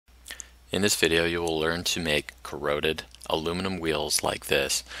In this video you will learn to make corroded aluminum wheels like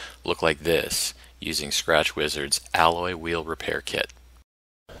this look like this using Scratch Wizard's alloy wheel repair kit.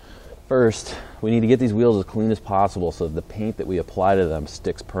 First, we need to get these wheels as clean as possible so that the paint that we apply to them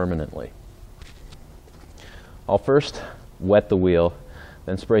sticks permanently. I'll first wet the wheel,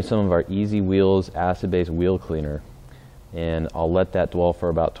 then spray some of our Eazy Wheels acid-based wheel cleaner, and I'll let that dwell for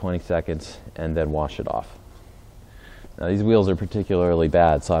about 20 seconds and then wash it off. Now these wheels are particularly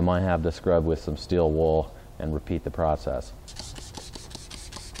bad, so I might have to scrub with some steel wool and repeat the process.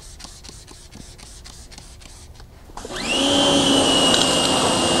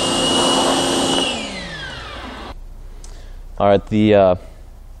 Alright, the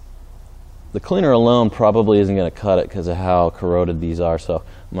cleaner alone probably isn't going to cut it because of how corroded these are, so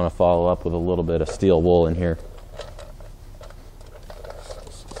I'm going to follow up with a little bit of steel wool in here.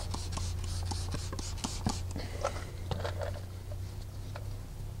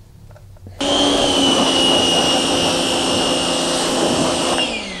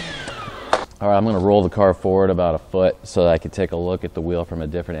 Alright, I'm going to roll the car forward about a foot so that I can take a look at the wheel from a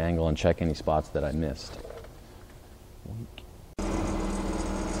different angle and check any spots that I missed.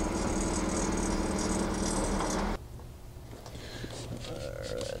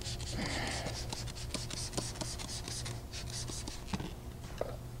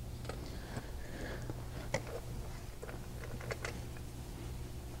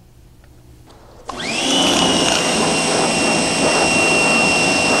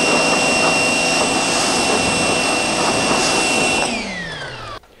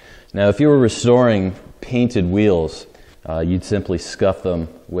 Now if you were restoring painted wheels, you'd simply scuff them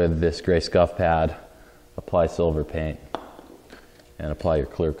with this gray scuff pad, apply silver paint, and apply your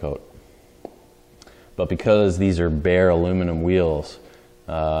clear coat. But because these are bare aluminum wheels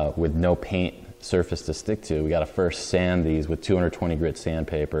with no paint surface to stick to, we got to first sand these with 220 grit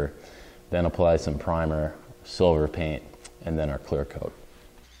sandpaper, then apply some primer, silver paint, and then our clear coat.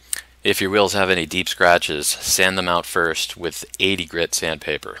 If your wheels have any deep scratches, sand them out first with 80 grit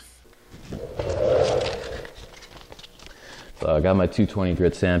sandpaper. So I got my 220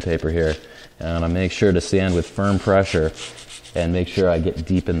 grit sandpaper here, and I make sure to sand with firm pressure and make sure I get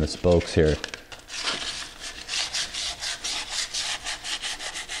deep in the spokes here.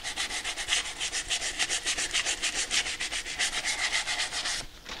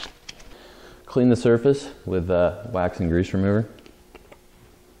 Clean the surface with wax and grease remover.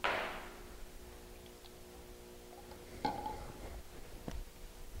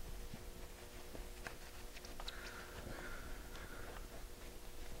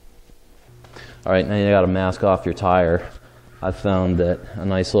 Alright, now you got to mask off your tire. I found that a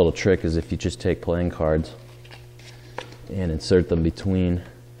nice little trick is if you just take playing cards and insert them between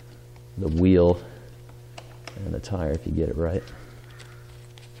the wheel and the tire, if you get it right.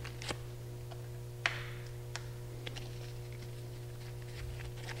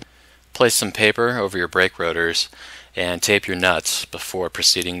 Place some paper over your brake rotors and tape your nuts before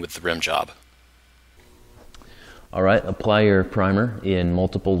proceeding with the rim job. Alright, apply your primer in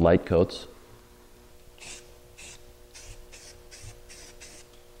multiple light coats.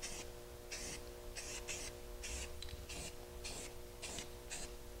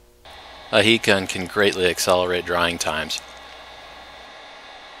 A heat gun can greatly accelerate drying times.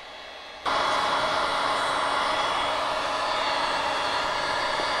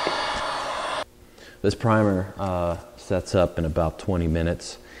 This primer sets up in about 20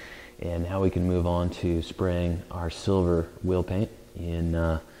 minutes, and now we can move on to spraying our silver wheel paint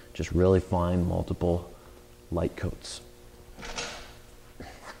in just really fine multiple light coats.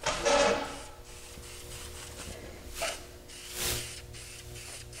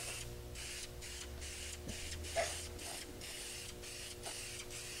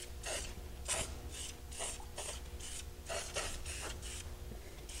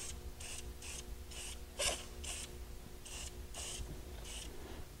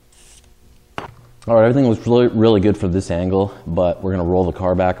 Alright, everything looks really good for this angle, but we're going to roll the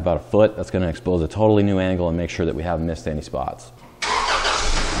car back about a foot. That's going to expose a totally new angle and make sure that we haven't missed any spots.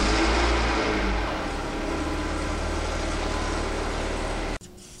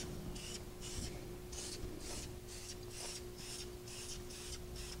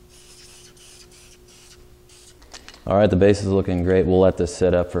 Alright, the base is looking great. We'll let this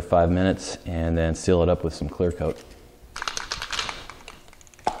sit up for 5 minutes and then seal it up with some clear coat.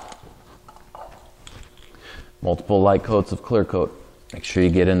 Multiple light coats of clear coat. Make sure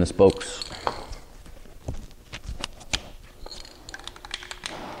you get in the spokes.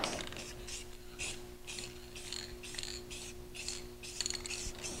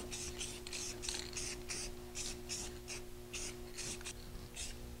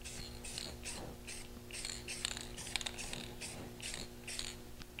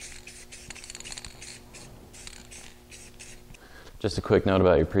 Just a quick note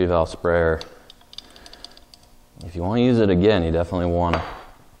about your preval sprayer. If you want to use it again, you definitely want to,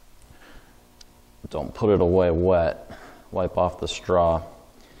 don't put it away wet. Wipe off the straw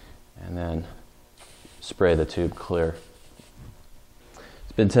and then spray the tube clear.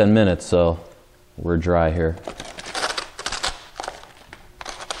 It's been 10 minutes, so we're dry here.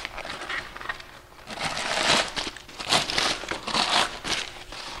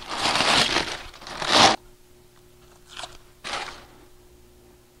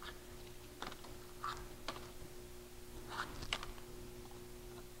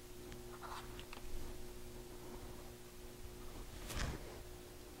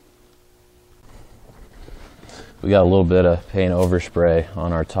 We got a little bit of paint overspray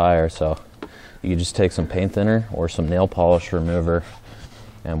on our tire, so you just take some paint thinner or some nail polish remover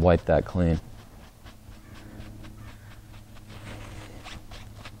and wipe that clean.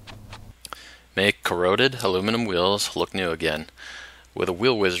 Make corroded aluminum wheels look new again with a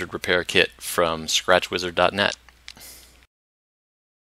Wheel Wizard repair kit from scratchwizard.net.